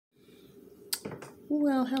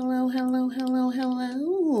Well, hello,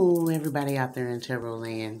 everybody out there in Tarot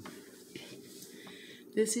Land.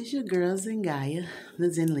 This is your girl Zingaya, the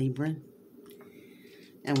Zen Libra,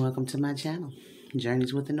 and welcome to my channel,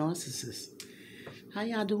 Journeys with a Narcissist. How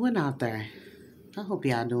y'all doing out there? I hope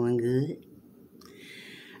y'all doing good.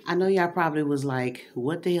 I know y'all probably was like,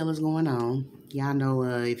 what the hell is going on? Y'all know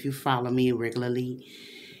if you follow me regularly,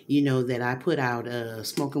 you know that I put out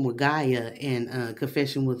Smoking with Gaia and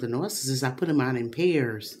Confession with a Narcissist. I put them out in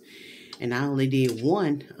pairs. And I only did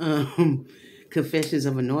one, Confessions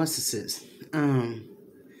of a Narcissist, and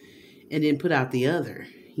then put out the other,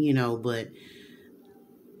 but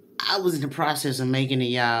I was in the process of making it,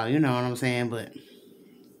 y'all, you know what I'm saying, but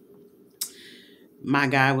my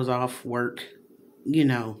guy was off work,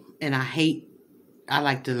 and I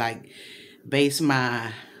like to base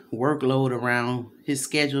my workload around his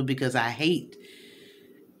schedule because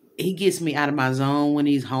he gets me out of my zone when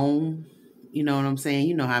he's home, you know what I'm saying,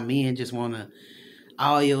 you know how men just want to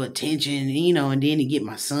all your attention, and then to get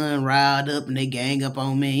my son riled up and they gang up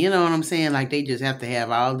on me, you know what I'm saying? Like they just have to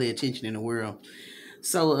have all the attention in the world.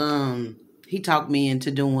 So he talked me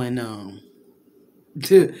into doing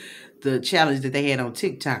the challenge that they had on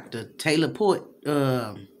TikTok, the Taylor Port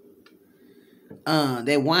that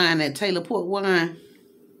wine, that Taylor Port wine,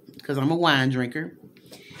 because I'm a wine drinker.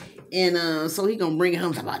 And so he gonna bring it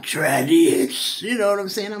home about try this, you know what I'm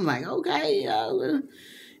saying? I'm like, okay,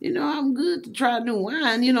 I'm good to try new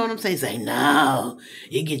wine, you know what I'm saying? Say, no,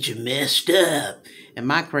 it gets you messed up. And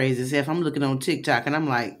my crazy self, I'm looking on TikTok and I'm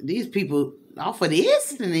like, these people offer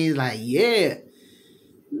this? And he's like, yeah.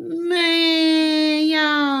 Man,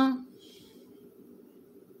 y'all.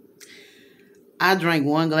 I drank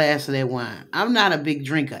one glass of that wine. I'm not a big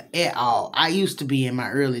drinker at all. I used to be in my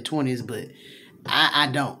early 20s, but I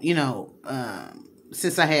don't,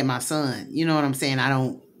 since I had my son, you know what I'm saying? I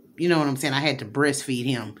don't. You know what I'm saying? I had to breastfeed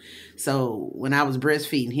him. So when I was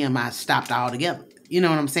breastfeeding him, I stopped altogether. You know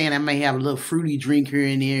what I'm saying? I may have a little fruity drink here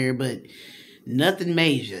and there, but nothing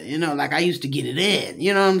major. Like I used to get it in.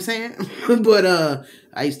 You know what I'm saying? But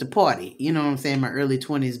I used to party. You know what I'm saying? My early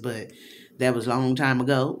 20s, but that was a long time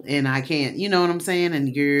ago. And I can't, you know what I'm saying?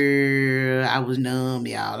 And girl, I was numb,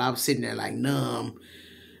 y'all. I was sitting there like numb.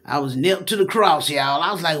 I was nailed to the cross, y'all.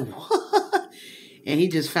 I was like, what? And he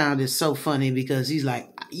just found it so funny because he's like,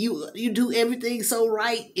 you do everything so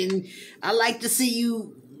right, and I like to see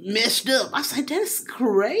you messed up. I was like, that's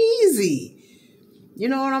crazy. You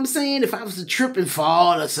know what I'm saying? If I was to trip and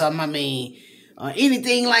fall or something, or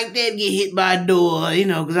anything like that, get hit by a door,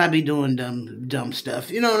 because I be doing dumb stuff.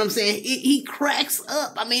 You know what I'm saying? He cracks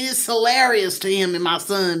up. It's hilarious to him and my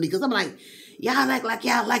son because I'm like, y'all act like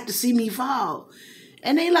y'all like to see me fall.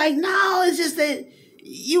 And they like, no, it's just that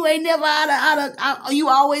you ain't never out, you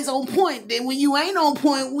always on point. Then when you ain't on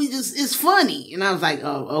point, it's funny. And I was like,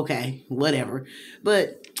 oh, okay, whatever.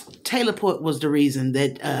 But Taylor Port was the reason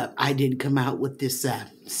that I didn't come out with this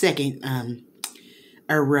second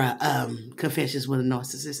Confessions with a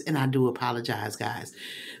Narcissist. And I do apologize, guys.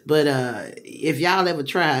 But if y'all ever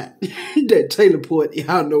tried that Taylor Port,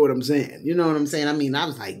 y'all know what I'm saying. You know what I'm saying? I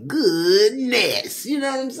was like, goodness. You know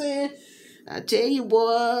what I'm saying? I tell you,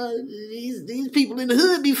 boy, these people in the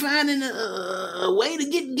hood be finding a way to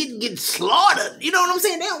get slaughtered. You know what I'm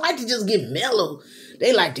saying? They don't like to just get mellow.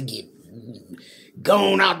 They like to get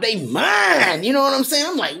gone out their mind. You know what I'm saying?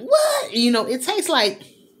 I'm like, what? It tastes like,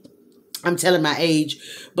 I'm telling my age,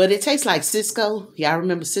 but it tastes like Cisco. Y'all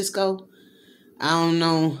remember Cisco? I don't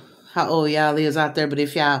know how old y'all is out there, but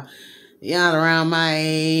if y'all around my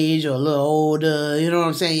age or a little older, you know what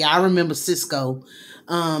I'm saying? Y'all remember Cisco.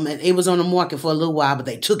 And it was on the market for a little while, but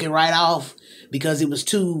they took it right off because it was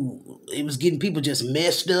getting people just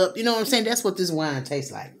messed up. You know what I'm saying? That's what this wine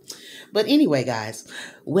tastes like. But anyway, guys,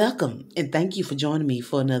 welcome. And thank you for joining me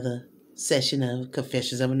for another session of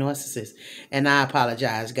Confessions of a Narcissist. And I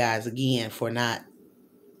apologize, guys, again for not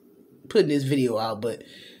putting this video out, but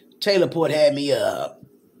Taylor Port had me gone.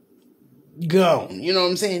 You know what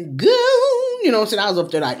I'm saying? Gone. You know what I'm saying? I was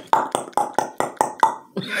up there like...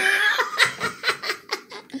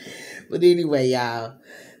 But anyway, y'all,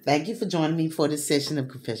 thank you for joining me for this session of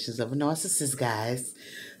Confessions of a Narcissist, guys.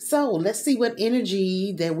 So let's see what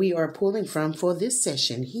energy that we are pulling from for this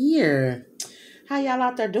session here. How y'all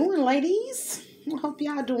out there doing, ladies? I hope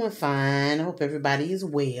y'all doing fine. I hope everybody is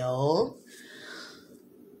well.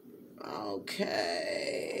 Okay.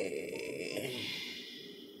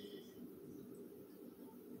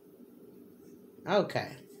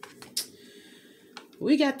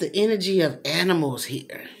 We got the energy of animals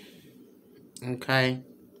here. Okay.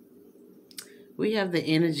 We have the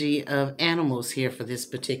energy of animals here for this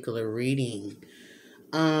particular reading.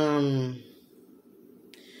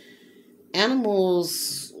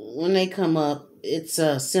 animals, when they come up, it's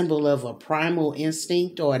a symbol of a primal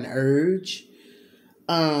instinct or an urge.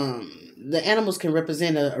 The animals can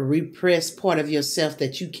represent a repressed part of yourself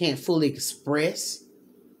that you can't fully express.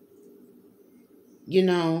 You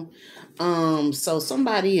know, so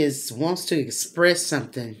somebody wants to express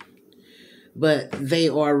something, but they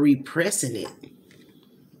are repressing it.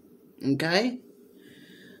 Okay.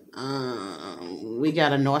 We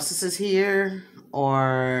got a narcissist here,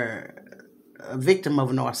 or a victim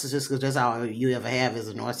of a narcissist, because that's all you ever have is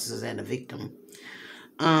a narcissist and a victim.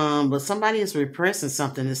 But somebody is repressing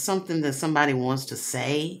something. It's something that somebody wants to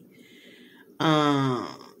say, but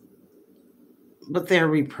they're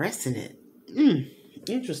repressing it.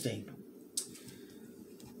 Interesting.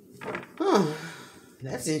 Oh,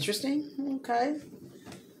 that's interesting. Okay.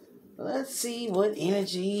 Let's see what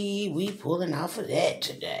energy we pulling off of that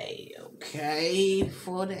today. Okay.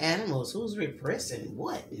 For the animals, who's repressing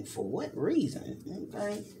what and for what reason?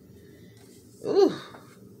 Okay. Ooh.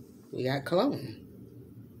 We got clone.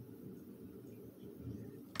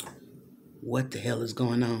 What the hell is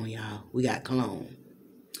going on, y'all? We got clone.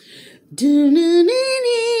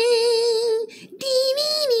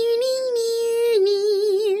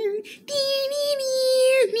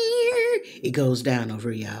 It goes down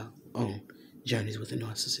over y'all on Journeys with a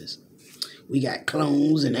Narcissist. We got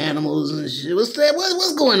clones and animals and shit.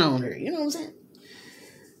 What's going on here? You know what I'm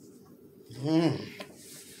saying?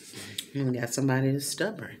 We got somebody that's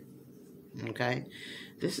stubborn. Okay?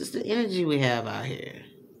 This is the energy we have out here.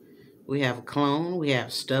 We have a clone, we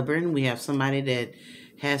have stubborn, we have somebody that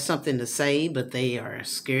has something to say, but they are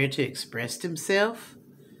scared to express themselves.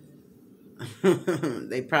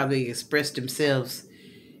 They probably expressed themselves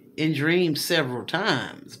in dreams several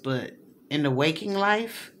times, but in the waking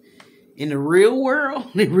life, in the real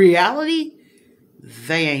world, in reality,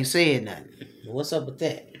 they ain't saying nothing. What's up with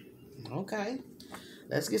that? Okay.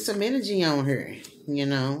 Let's get some energy on here, you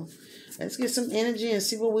know. Let's get some energy and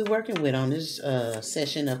see what we're working with on this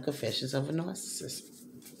session of Confessions of a Narcissist.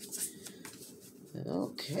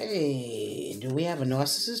 Okay. Do we have a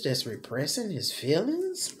narcissist that's repressing his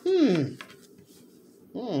feelings?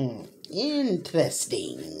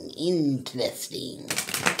 Interesting.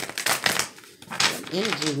 What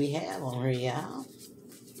energy we have on here, y'all?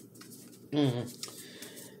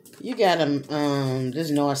 You got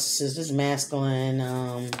this narcissist, this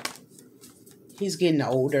masculine, he's getting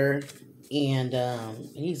older, and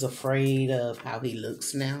he's afraid of how he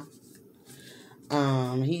looks now.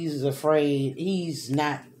 He's afraid, he's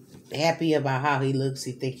not happy about how he looks.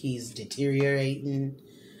 He thinks he's deteriorating.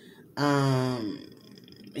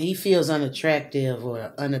 He feels unattractive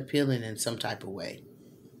or unappealing in some type of way.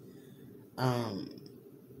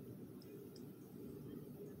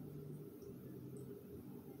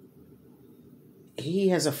 He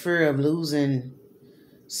has a fear of losing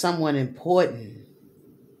someone important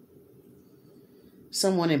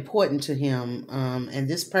to him, and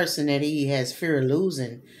this person that he has fear of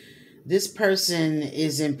losing, this person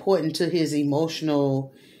is important to his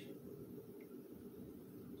emotional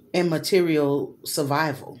and material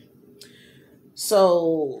survival.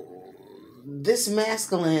 So this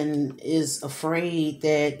masculine is afraid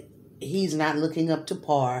that he's not looking up to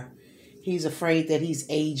par. He's afraid that he's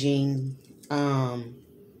aging,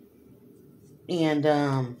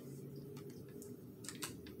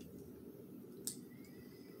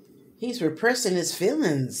 he's repressing his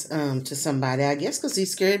feelings to somebody, I guess, because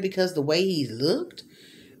he's scared because the way he looked.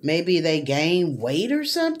 Maybe they gained weight or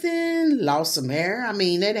something, lost some hair. I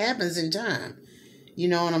mean, that happens in time. You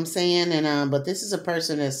know what I'm saying? And but this is a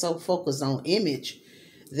person that's so focused on image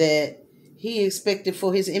that he expected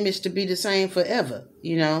for his image to be the same forever.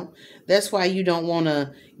 You know, that's why you don't want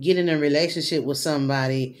to get in a relationship with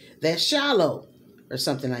somebody that's shallow or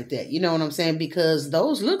something like that. You know what I'm saying? Because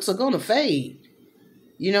those looks are going to fade.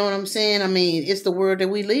 You know what I'm saying? I mean, it's the world that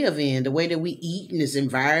we live in, the way that we eat in this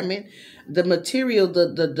environment. The material,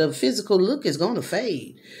 the physical look is going to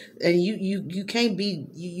fade. And you can't be,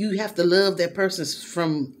 you have to love that person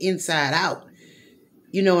from inside out.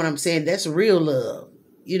 You know what I'm saying? That's real love.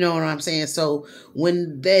 You know what I'm saying? So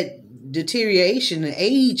when that deterioration and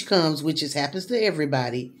age comes, which happens to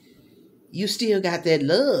everybody, you still got that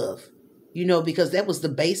love, you know, because that was the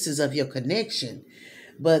basis of your connection.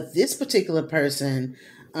 But this particular person,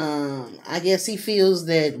 I guess he feels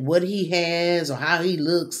that what he has or how he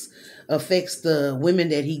looks affects the women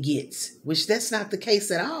that he gets, which that's not the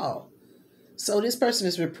case at all. So this person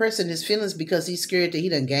is repressing his feelings because he's scared that he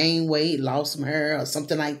done gained weight, lost some hair or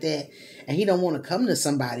something like that, and he don't want to come to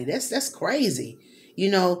somebody. That's crazy,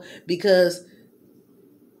 you know, because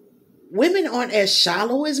women aren't as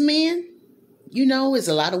shallow as men. You know, it's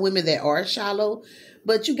a lot of women that are shallow,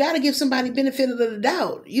 but you got to give somebody benefit of the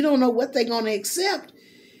doubt. You don't know what they're going to accept.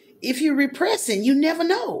 If you're repressing, you never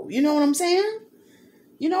know. You know what I'm saying?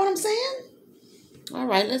 You know what I'm saying? All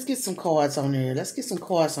right, let's get some cards on there. Let's get some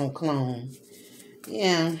cards on clone.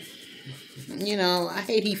 Yeah. You know, I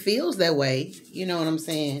hate he feels that way. You know what I'm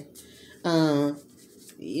saying?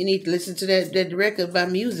 You need to listen to that record by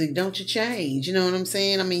Music. Don't you change? You know what I'm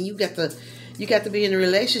saying? I mean, you got to be in a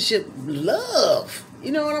relationship, love.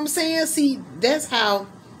 You know what I'm saying? See, that's how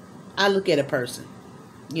I look at a person.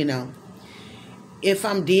 You know, if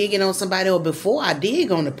I'm digging on somebody, or before I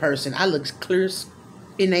dig on the person, I look clear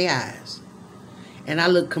in their eyes, and I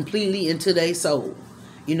look completely into their soul.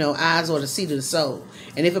 You know, eyes are the seat of the soul.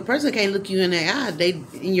 And if a person can't look you in their eye,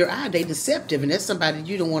 they deceptive, and that's somebody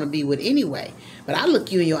you don't want to be with anyway. But I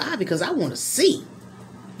look you in your eye because I want to see.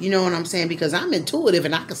 You know what I'm saying? Because I'm intuitive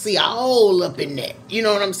and I can see all up in that. You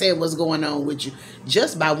know what I'm saying? What's going on with you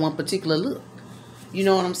just by one particular look. You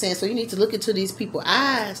know what I'm saying? So you need to look into these people's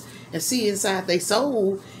eyes and see inside their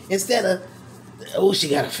soul, instead of, oh, she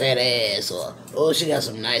got a fat ass, or oh, she got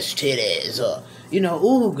some nice titties, or, you know,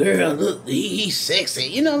 oh, girl, look, he's sexy.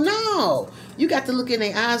 You know, no. You got to look in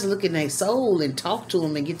their eyes, look in their soul, and talk to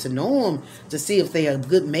them and get to know them to see if they're a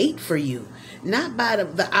good mate for you. Not by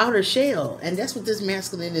the outer shell. And that's what this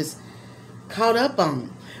masculine is caught up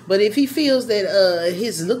on. But if he feels that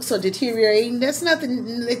his looks are deteriorating, that's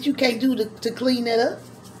nothing that you can't do to clean that up.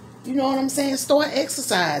 You know what I'm saying? Start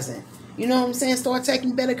exercising. You know what I'm saying? Start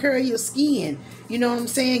taking better care of your skin. You know what I'm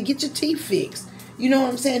saying? Get your teeth fixed. You know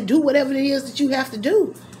what I'm saying? Do whatever it is that you have to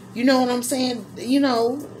do. You know what I'm saying? You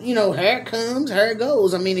know, hair comes, hair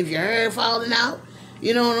goes. I mean, if your hair falling out,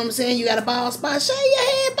 you know what I'm saying? You got a bald spot, shave your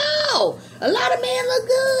head bald. A lot of men look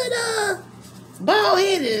good, bald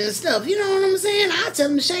headed and stuff. You know what I'm saying? I tell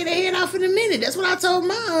them to shave their head off in a minute. That's what I told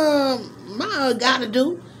my guy to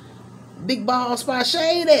do. Big bald spot,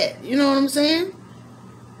 shave that. You know what I'm saying?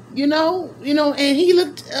 You know, and he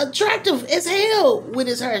looked attractive as hell with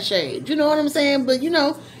his hair shaved. You know what I'm saying? But, you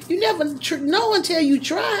know, you never know until you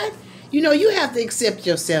tried. You know, you have to accept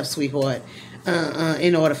yourself, sweetheart,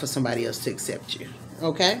 in order for somebody else to accept you.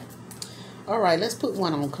 Okay? All right, let's put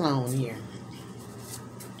one on clone here.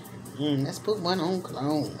 Let's put one on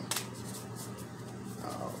clone.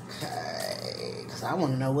 Okay. Because I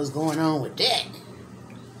want to know what's going on with that.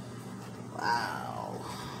 Wow.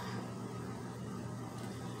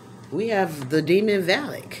 We have the Demon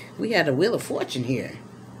Valak. We had the Wheel of Fortune here.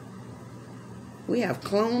 We have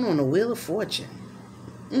clone on the Wheel of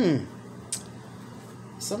Fortune.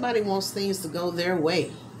 Somebody wants things to go their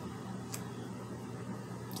way.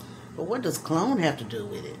 But what does clone have to do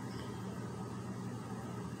with it?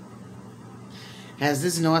 Has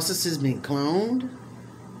this narcissist been cloned?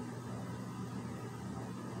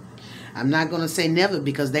 I'm not going to say never,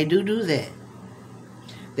 because they do that.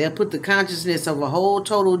 They'll put the consciousness of a whole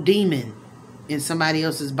total demon in somebody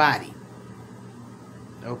else's body.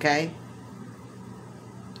 Okay?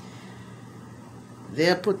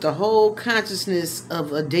 They'll put the whole consciousness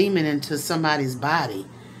of a demon into somebody's body.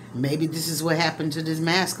 Maybe this is what happened to this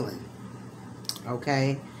masculine.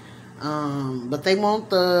 Okay? But they want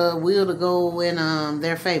the wheel to go in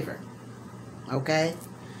their favor. Okay?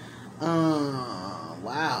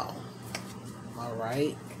 Wow. All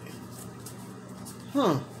right.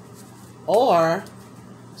 Or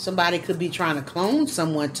somebody could be trying to clone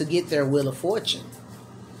someone to get their Wheel of Fortune.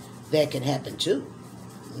 That can happen too.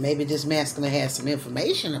 Maybe this masculine has some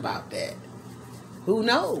information about that. Who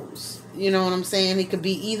knows? You know what I'm saying? It could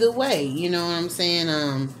be either way. You know what I'm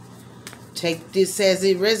saying? Take this as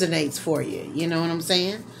it resonates for you. You know what I'm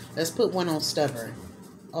saying? Let's put one on stubborn.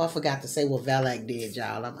 Oh, I forgot to say what Valak did,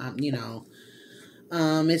 y'all.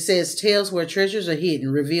 It says tells where treasures are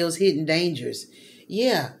hidden, reveals hidden dangers.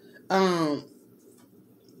 Yeah.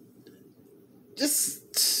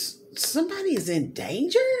 Just somebody is in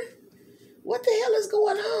danger? What the hell is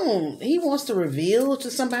going on? He wants to reveal to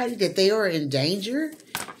somebody that they are in danger.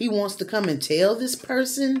 He wants to come and tell this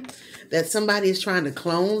person that somebody is trying to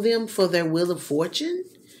clone them for their Wheel of Fortune,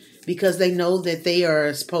 because they know that they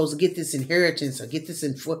are supposed to get this inheritance or get this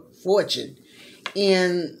fortune.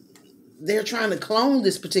 And they're trying to clone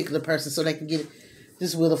this particular person so they can get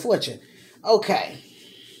this Wheel of Fortune. Okay.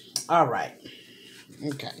 All right.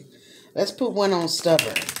 Okay. Let's put one on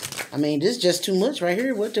stubborn. I mean, this is just too much right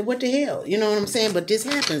here. What the hell? You know what I'm saying? But this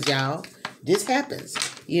happens, y'all. This happens.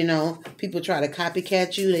 You know, people try to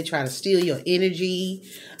copycat you. They try to steal your energy.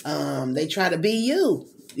 They try to be you.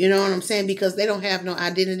 You know what I'm saying? Because they don't have no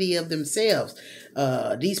identity of themselves.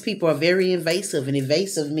 These people are very invasive, and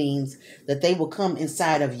invasive means that they will come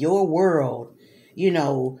inside of your world, you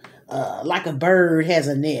know, like a bird has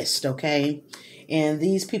a nest, okay? And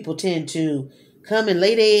these people tend to come and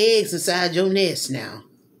lay their eggs inside your nest now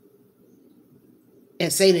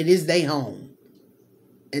and say that it's their home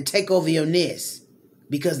and take over your nest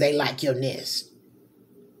because they like your nest.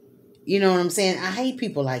 You know what I'm saying? I hate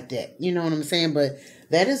people like that. You know what I'm saying? But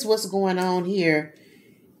that is what's going on here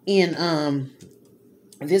in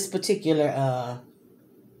this particular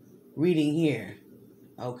reading here.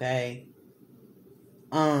 Okay.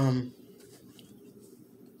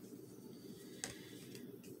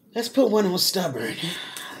 Let's put one on stubborn.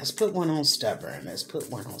 Let's put one on stubborn. Let's put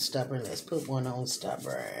one on stubborn. Let's put one on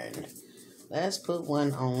stubborn. Let's put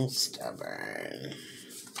one on stubborn.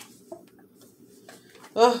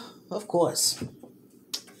 Oh, of course.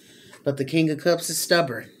 But the King of Cups is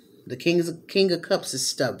stubborn. The King of Cups is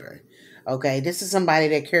stubborn. Okay, this is somebody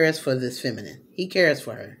that cares for this feminine. He cares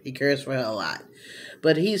for her. He cares for her a lot.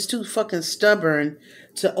 But he's too fucking stubborn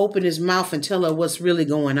to open his mouth and tell her what's really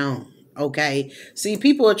going on. Okay? See,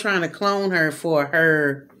 people are trying to clone her for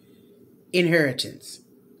her inheritance.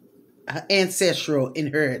 Her ancestral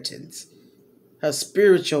inheritance. Her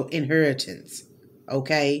spiritual inheritance.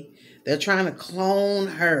 Okay? They're trying to clone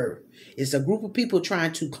her. It's a group of people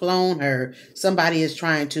trying to clone her. Somebody is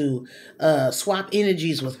trying to swap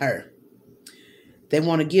energies with her. They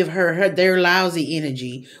want to give her their lousy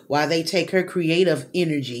energy while they take her creative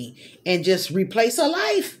energy and just replace her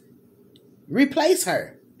life. Replace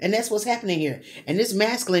her. And that's what's happening here. And this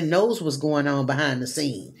masculine knows what's going on behind the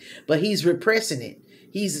scene. But he's repressing it.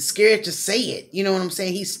 He's scared to say it. You know what I'm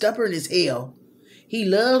saying? He's stubborn as hell. He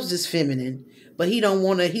loves this feminine. But he don't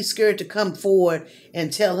want to, he's scared to come forward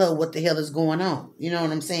and tell her what the hell is going on. You know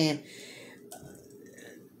what I'm saying?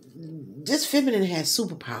 This feminine has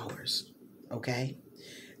superpowers. Okay?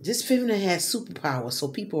 This feminine has superpowers, so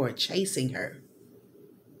people are chasing her.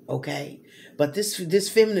 Okay? But this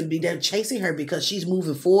feminine, they're chasing her because she's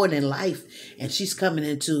moving forward in life and she's coming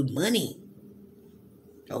into money.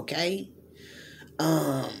 Okay?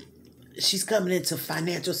 She's coming into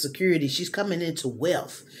financial security. She's coming into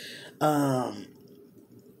wealth. A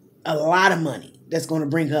lot of money that's going to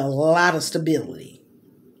bring her a lot of stability.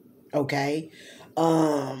 Okay?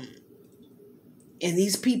 And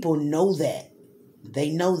these people know that.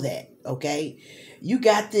 They know that, okay? You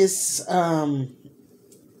got this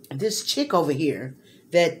this chick over here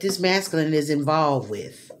that this masculine is involved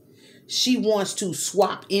with. She wants to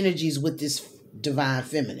swap energies with this divine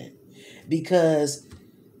feminine because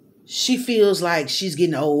she feels like she's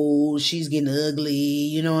getting old, she's getting ugly,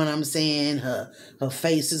 you know what I'm saying? Her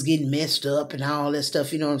face is getting messed up and all that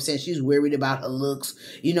stuff, you know what I'm saying? She's worried about her looks,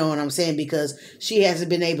 you know what I'm saying? Because she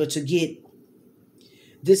hasn't been able to get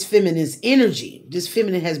this feminine's energy. This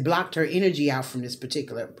feminine has blocked her energy out from this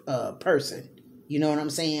particular person. You know what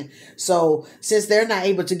I'm saying? So since they're not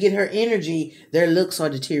able to get her energy, their looks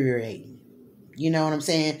are deteriorating. You know what I'm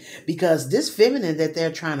saying? Because this feminine that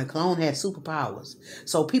they're trying to clone has superpowers.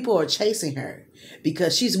 So people are chasing her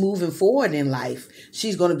because she's moving forward in life.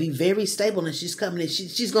 She's going to be very stable and she's coming in.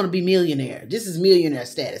 She's going to be millionaire. This is millionaire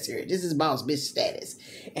status here. This is boss bitch status.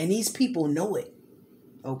 And these people know it.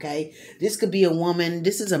 Okay, this could be a woman.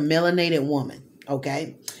 This is a melanated woman.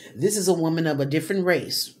 Okay, this is a woman of a different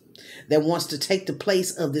race that wants to take the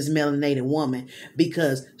place of this melanated woman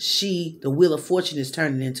because the wheel of fortune is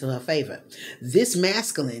turning into her favor. This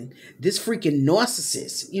masculine, this freaking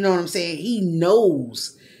narcissist, you know what I'm saying? He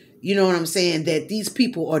knows, you know what I'm saying, that these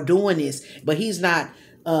people are doing this, but he's not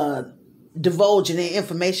divulging their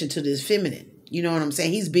information to this feminine. You know what I'm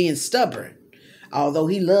saying? He's being stubborn, although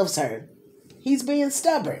he loves her. He's being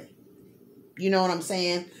stubborn. You know what I'm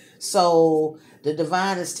saying? So the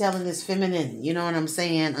divine is telling this feminine, you know what I'm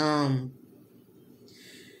saying?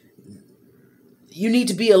 You need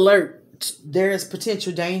to be alert. There is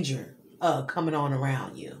potential danger coming on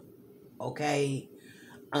around you. Okay?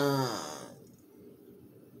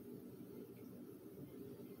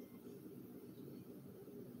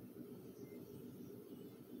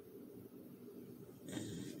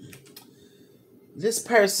 This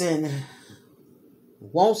person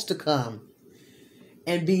wants to come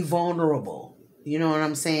and be vulnerable, you know what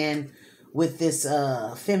I'm saying, with this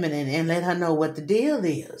feminine and let her know what the deal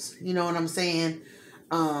is. You know what I'm saying?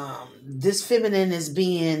 This feminine is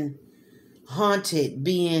being haunted,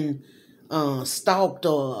 being stalked,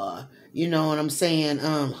 or, you know what I'm saying,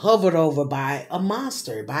 hovered over by a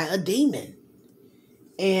monster, by a demon.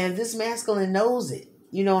 And this masculine knows it.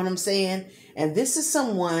 You know what I'm saying? And this is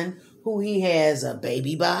someone who he has a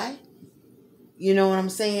baby by. You know what I'm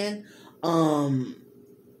saying?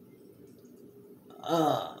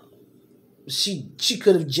 She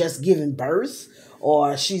could have just given birth,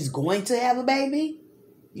 or she's going to have a baby.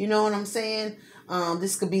 You know what I'm saying?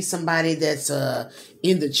 This could be somebody that's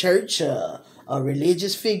in the church, a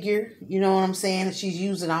religious figure. You know what I'm saying? She's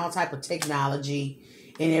using all type of technology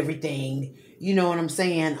and everything. You know what I'm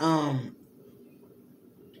saying?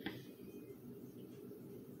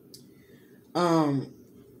 Um,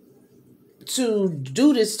 to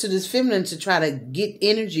do this to this feminine, to try to get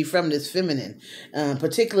energy from this feminine,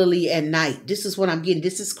 particularly at night. This is what I'm getting.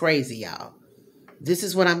 This is crazy, y'all. This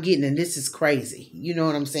is what I'm getting, and this is crazy. You know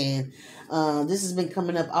what I'm saying? This has been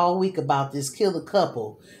coming up all week about this killer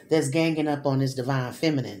couple that's ganging up on this divine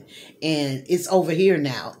feminine. And it's over here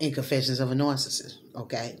now in Confessions of a Narcissist,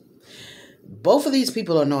 okay? Both of these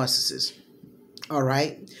people are narcissists, all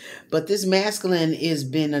right? But this masculine is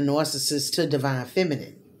been a narcissist to divine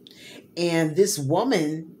feminine. And this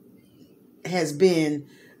woman has been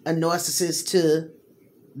a narcissist to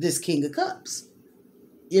this King of Cups.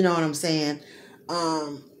 You know what I'm saying?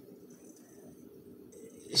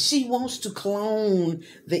 She wants to clone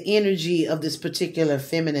the energy of this particular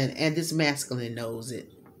feminine, and this masculine knows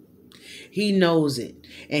it. He knows it,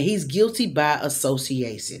 and he's guilty by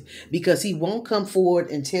association because he won't come forward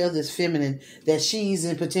and tell this feminine that she's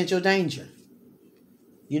in potential danger.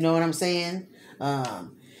 You know what I'm saying?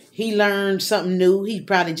 He learned something new. He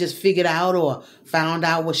probably just figured out or found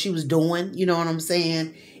out what she was doing. You know what I'm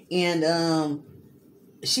saying? And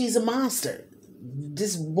she's a monster.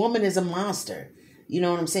 This woman is a monster. You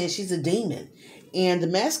know what I'm saying? She's a demon. And the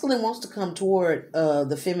masculine wants to come toward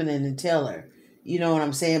the feminine and tell her, you know what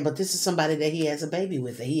I'm saying? But this is somebody that he has a baby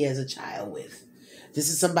with, that he has a child with. This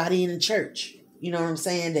is somebody in the church, you know what I'm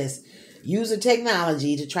saying, that's using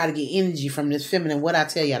technology to try to get energy from this feminine. What I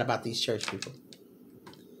tell y'all about these church people?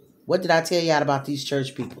 What did I tell y'all about these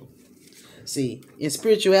church people? See, in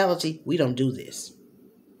spirituality, we don't do this.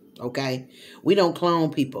 Okay? We don't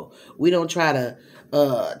clone people. We don't try to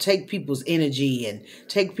take people's energy and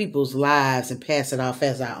take people's lives and pass it off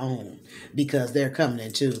as our own because they're coming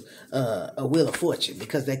into a wheel of fortune,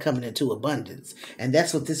 because they're coming into abundance. And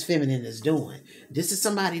that's what this feminine is doing. This is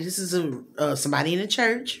somebody in the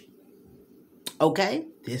church. Okay?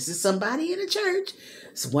 This is somebody in the church.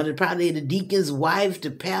 It's one of probably the deacon's wife,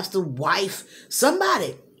 the pastor's wife,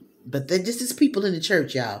 somebody. But this is people in the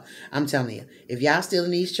church, y'all. I'm telling you, if y'all still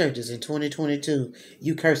in these churches in 2022,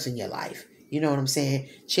 you cursing your life. You know what I'm saying?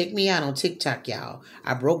 Check me out on TikTok, y'all.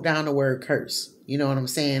 I broke down the word curse. You know what I'm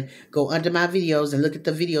saying? Go under my videos and look at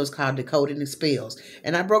the videos called Decoding the Spells.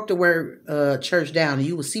 And I broke the word church down, and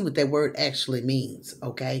you will see what that word actually means,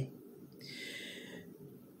 okay?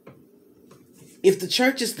 If the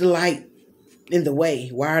church is the light in the way,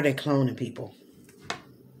 why are they cloning people?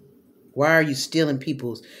 Why are you stealing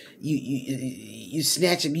people's, you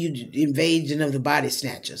snatching, you invasion of the body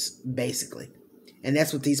snatchers, basically. And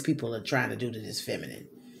that's what these people are trying to do to this feminine.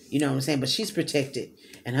 You know what I'm saying? But she's protected,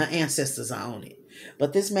 and her ancestors are on it.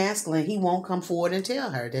 But this masculine, he won't come forward and tell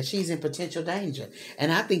her that she's in potential danger.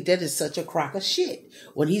 And I think that is such a crock of shit.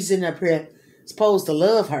 When he's in up here supposed to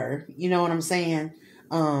love her, you know what I'm saying?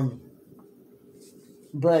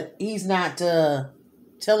 But he's not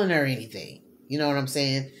telling her anything. You know what I'm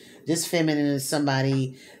saying? This feminine is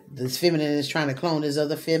somebody, this feminine is trying to clone this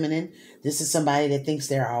other feminine. This is somebody that thinks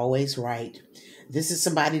they're always right. This is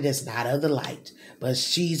somebody that's not of the light. But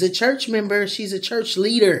she's a church member. She's a church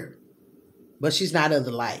leader. But she's not of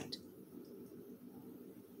the light.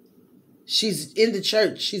 She's in the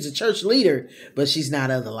church. She's a church leader, but she's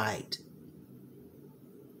not of the light.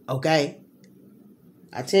 Okay?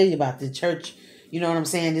 I tell you about the church. You know what I'm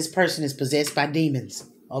saying? This person is possessed by demons.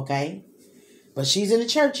 Okay? But she's in the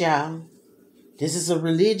church, y'all. This is a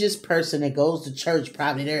religious person that goes to church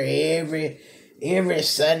probably there every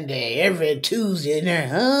Sunday, every Tuesday in there.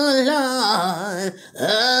 Oh,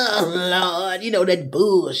 Lord. You know, that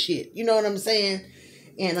bullshit. You know what I'm saying?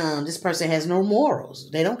 And this person has no morals.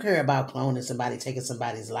 They don't care about cloning somebody, taking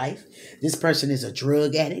somebody's life. This person is a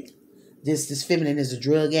drug addict. This feminine is a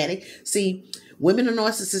drug addict. See, women are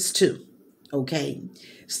narcissists too. Okay?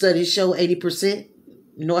 Studies show 80%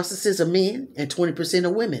 narcissists are men and 20%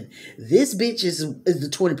 are women. This bitch is the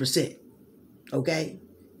 20%. Okay?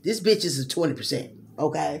 This bitch is the 20%.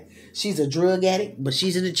 Okay? She's a drug addict, but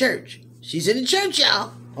she's in the church. She's in the church,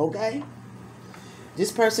 y'all. Okay?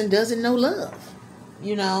 This person doesn't know love.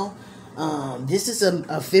 You know? This is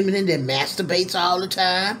a feminine that masturbates all the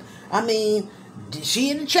time. I mean,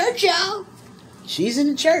 she in the church, y'all. She's in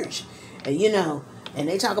the church. And, you know, and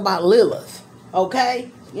they talk about Lilith.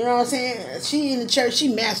 Okay? You know what I'm saying? She in the church, she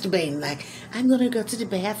masturbating like, I'm going to go to the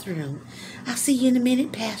bathroom. I'll see you in a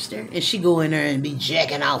minute, Pastor. And she go in there and be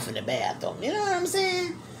jacking off in the bathroom. You know what I'm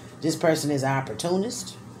saying? This person is an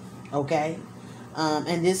opportunist. Okay?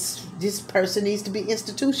 And this person needs to be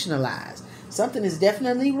institutionalized. Something is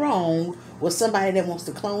definitely wrong with somebody that wants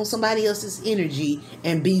to clone somebody else's energy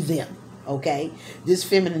and be them. Okay, this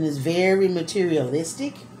feminine is very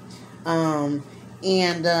materialistic, um,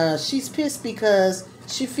 and she's pissed because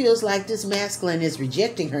she feels like this masculine is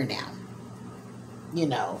rejecting her now. You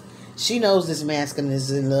know, she knows this masculine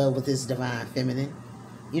is in love with this divine feminine.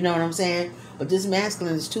 You know what I'm saying? But this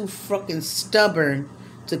masculine is too fucking stubborn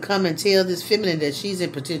to come and tell this feminine that she's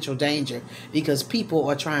in potential danger because people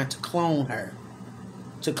are trying to clone her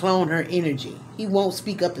energy. He won't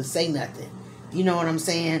speak up and say nothing. You know what I'm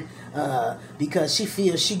saying? Because she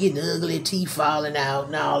feels she getting ugly teeth falling out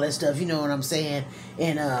and all that stuff. You know what I'm saying?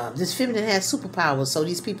 And this feminine has superpowers, so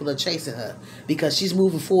these people are chasing her because she's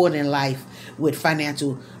moving forward in life with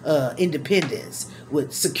financial independence,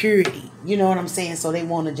 with security. You know what I'm saying? So they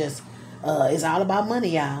want to just, it's all about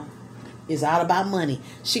money, y'all. It's all about money.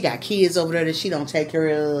 She got kids over there that she don't take care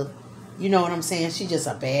of. You know what I'm saying? She just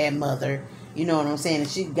a bad mother. You know what I'm saying? And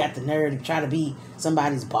she got the nerve to try to be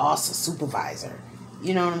somebody's boss or supervisor.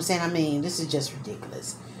 You know what I'm saying? I mean, this is just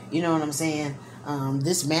ridiculous. You know what I'm saying?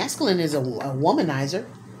 This masculine is a womanizer.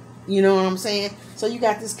 You know what I'm saying? So you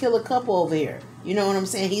got this killer couple over here. You know what I'm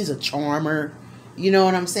saying? He's a charmer. You know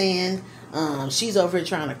what I'm saying? She's over here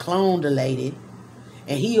trying to clone the lady.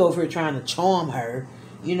 And he over here trying to charm her.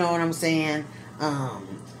 You know what I'm saying?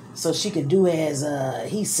 So she could do as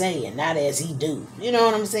he say and not as he do. You know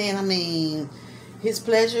what I'm saying? I mean, his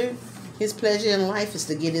pleasure in life is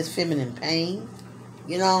to get his feminine pain.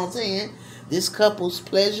 You know what I'm saying? This couple's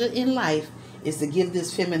pleasure in life is to give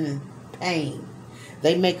this feminine pain.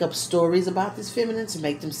 They make up stories about this feminine to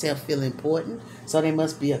make themselves feel important. So they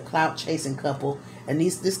must be a clout chasing couple. And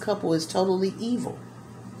this couple is totally evil.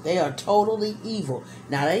 They are totally evil.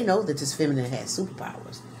 Now they know that this feminine has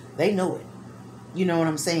superpowers. They know it. You know what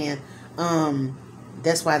I'm saying?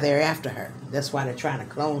 That's why they're after her. That's why they're trying to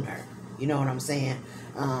clone her. You know what I'm saying?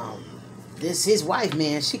 This his wife,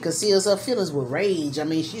 man, she conceals her feelings with rage. I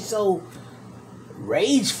mean, she's so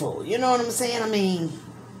rageful. You know what I'm saying? I mean,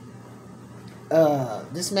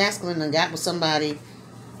 this masculine done got with somebody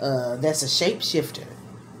that's a shapeshifter.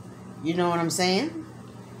 You know what I'm saying?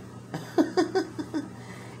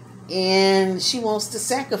 And she wants to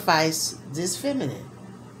sacrifice this feminine.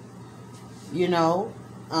 You know,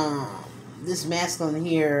 this masculine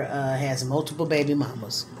here has multiple baby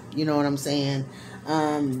mamas. You know what I'm saying?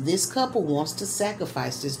 This couple wants to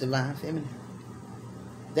sacrifice this divine feminine.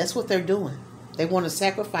 That's what they're doing. They want to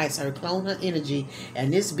sacrifice her, clone her energy,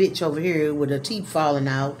 and this bitch over here with her teeth falling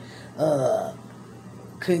out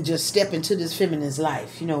can just step into this feminine's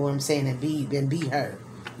life. You know what I'm saying? And be her.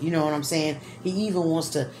 You know what I'm saying? He even wants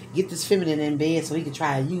to get this feminine in bed so he can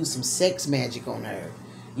try to use some sex magic on her.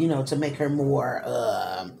 You know, to make her more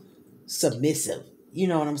submissive. You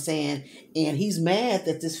know what I'm saying? And he's mad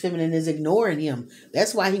that this feminine is ignoring him.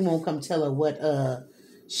 That's why he won't come tell her what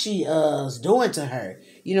she is doing to her.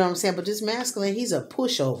 You know what I'm saying? But this masculine, he's a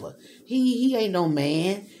pushover. He ain't no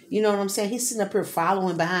man. You know what I'm saying? He's sitting up here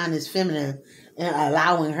following behind this feminine and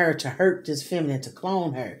allowing her to hurt this feminine, to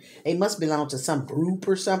clone her. They must belong to some group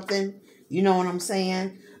or something. You know what I'm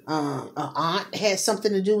saying? An aunt has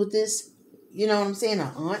something to do with this. You know what I'm saying?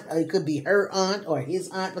 An aunt. It could be her aunt or his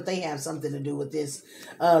aunt, but they have something to do with this.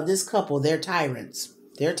 This couple, they're tyrants.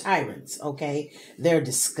 They're tyrants, okay? They're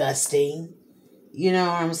disgusting. You know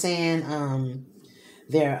what I'm saying?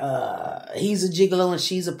 He's a gigolo and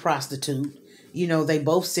she's a prostitute. You know, they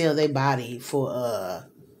both sell their body for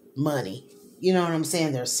money. You know what I'm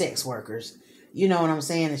saying? They're sex workers. You know what I'm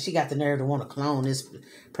saying? And she got the nerve to want to clone this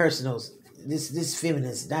this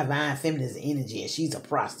feminist, divine feminist energy, and she's a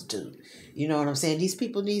prostitute. You know what I'm saying? These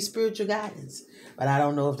people need spiritual guidance, but I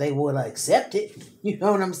don't know if they would accept it. You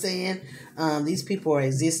know what I'm saying? These people are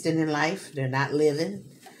existing in life. They're not living.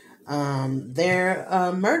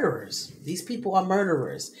 They're murderers. These people are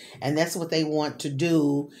murderers, and that's what they want to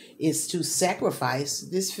do, is to sacrifice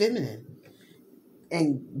this feminine.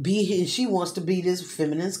 And she wants to be this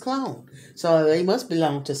feminine's clone. So they must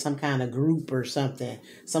belong to some kind of group or something,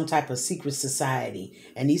 some type of secret society.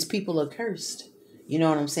 And these people are cursed. You know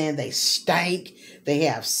what I'm saying? They stink. They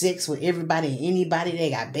have sex with everybody and anybody.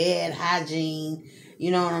 They got bad hygiene.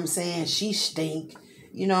 You know what I'm saying? She stink.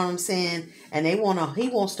 You know what I'm saying? And he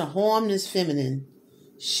wants to harm this feminine.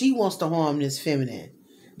 She wants to harm this feminine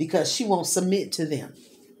because she won't submit to them.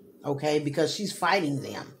 Okay? Because she's fighting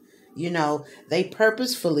them. You know, they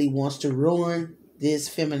purposefully wants to ruin this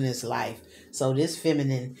feminine's life so this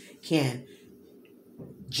feminine can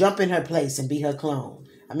jump in her place and be her clone.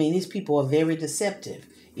 I mean, these people are very deceptive.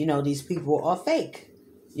 You know, these people are fake.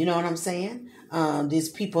 You know what I'm saying? These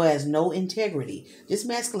people has no integrity. This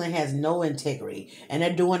masculine has no integrity. And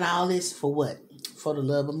they're doing all this for what? For the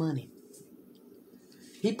love of money.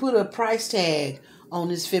 He put a price tag on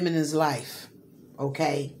this feminine's life.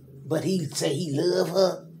 Okay? But he say he love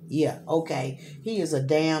her. Yeah, okay. He is a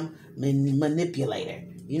damn manipulator.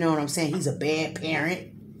 You know what I'm saying? He's a bad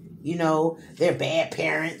parent. You know, they're bad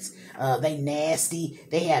parents. They nasty.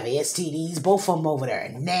 They have STDs. Both of them over there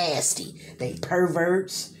are nasty. They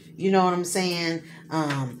perverts. You know what I'm saying?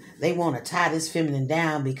 They want to tie this feminine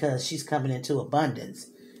down because she's coming into abundance.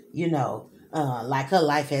 You know, like her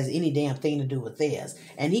life has any damn thing to do with theirs.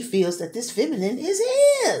 And he feels that this feminine is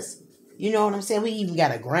his. You know what I'm saying? We even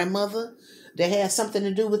got a grandmother that has something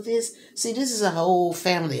to do with this. See, this is a whole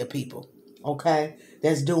family of people, okay,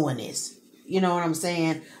 that's doing this. You know what I'm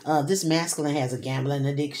saying? This masculine has a gambling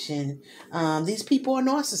addiction. These people are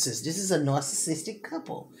narcissists. This is a narcissistic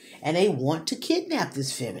couple. And they want to kidnap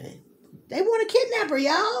this feminine. They want to kidnap her,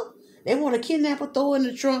 y'all. They want to kidnap her, throw her in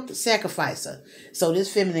the trunk, sacrifice her. So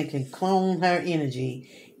this feminine can clone her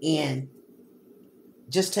energy and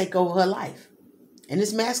just take over her life. And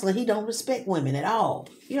this masculine, he don't respect women at all.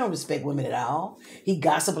 He don't respect women at all. He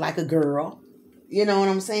gossip like a girl. You know what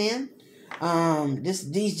I'm saying?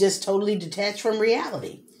 These just totally detached from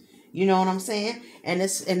reality. You know what I'm saying? And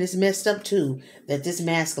it's messed up too that this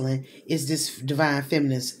masculine is this divine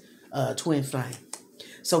feminine's twin flame.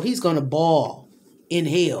 So he's gonna ball in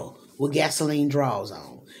hell with gasoline draws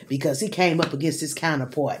on because he came up against his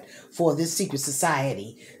counterpart for this secret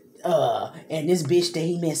society. And this bitch that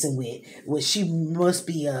he messing with, well, she must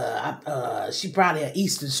be she probably an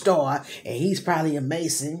Eastern Star, and he's probably a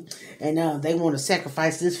Mason, and they want to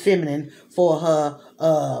sacrifice this feminine for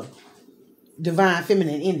her divine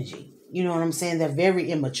feminine energy. You know what I'm saying? They're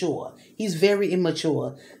very immature. He's very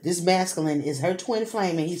immature. This masculine is her twin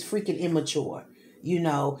flame, and he's freaking immature. You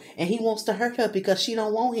know, and he wants to hurt her because she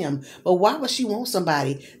don't want him. But why would she want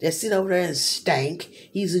somebody that sit over there and stank?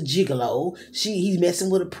 He's a gigolo. He's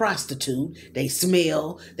messing with a prostitute. They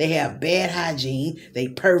smell. They have bad hygiene. They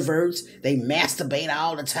perverts. They masturbate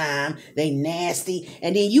all the time. They nasty.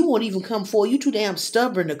 And then you won't even come forward. You too damn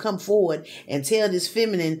stubborn to come forward and tell this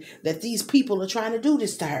feminine that these people are trying to do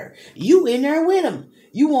this to her. You in there with them.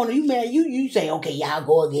 You say, okay, y'all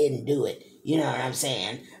go ahead and do it. You know what I'm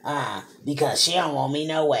saying? Because she don't want me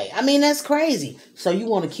no way. I mean, that's crazy. So you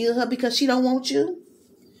want to kill her because she don't want you?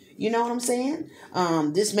 You know what I'm saying?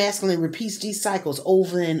 This masculine repeats these cycles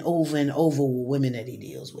over and over and over with women that he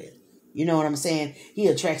deals with. You know what I'm saying? He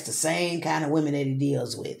attracts the same kind of women that he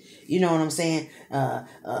deals with. You know what I'm saying?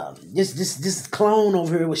 This clone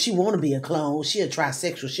over here, well, she want to be a clone. She'll try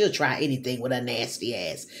trisexual. She'll try anything with her nasty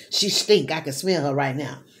ass. She stink. I can smell her right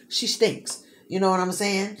now. She stinks. You know what I'm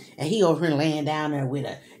saying? And he over here laying down there with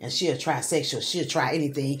her. And she'll try trisexual. She'll try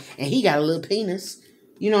anything. And he got a little penis.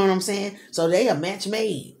 You know what I'm saying? So they a match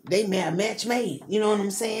made. They a match made. You know what I'm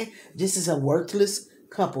saying? This is a worthless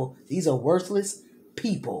couple. These are worthless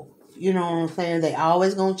people. You know what I'm saying? They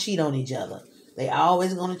always going to cheat on each other. They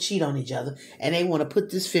always going to cheat on each other. And they want to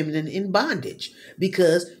put this feminine in bondage.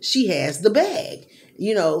 Because she has the bag.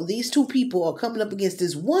 You know, these two people are coming up against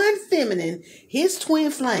this one feminine, his twin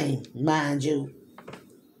flame, mind you.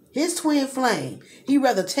 His twin flame. He'd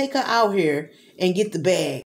rather take her out here and get the bag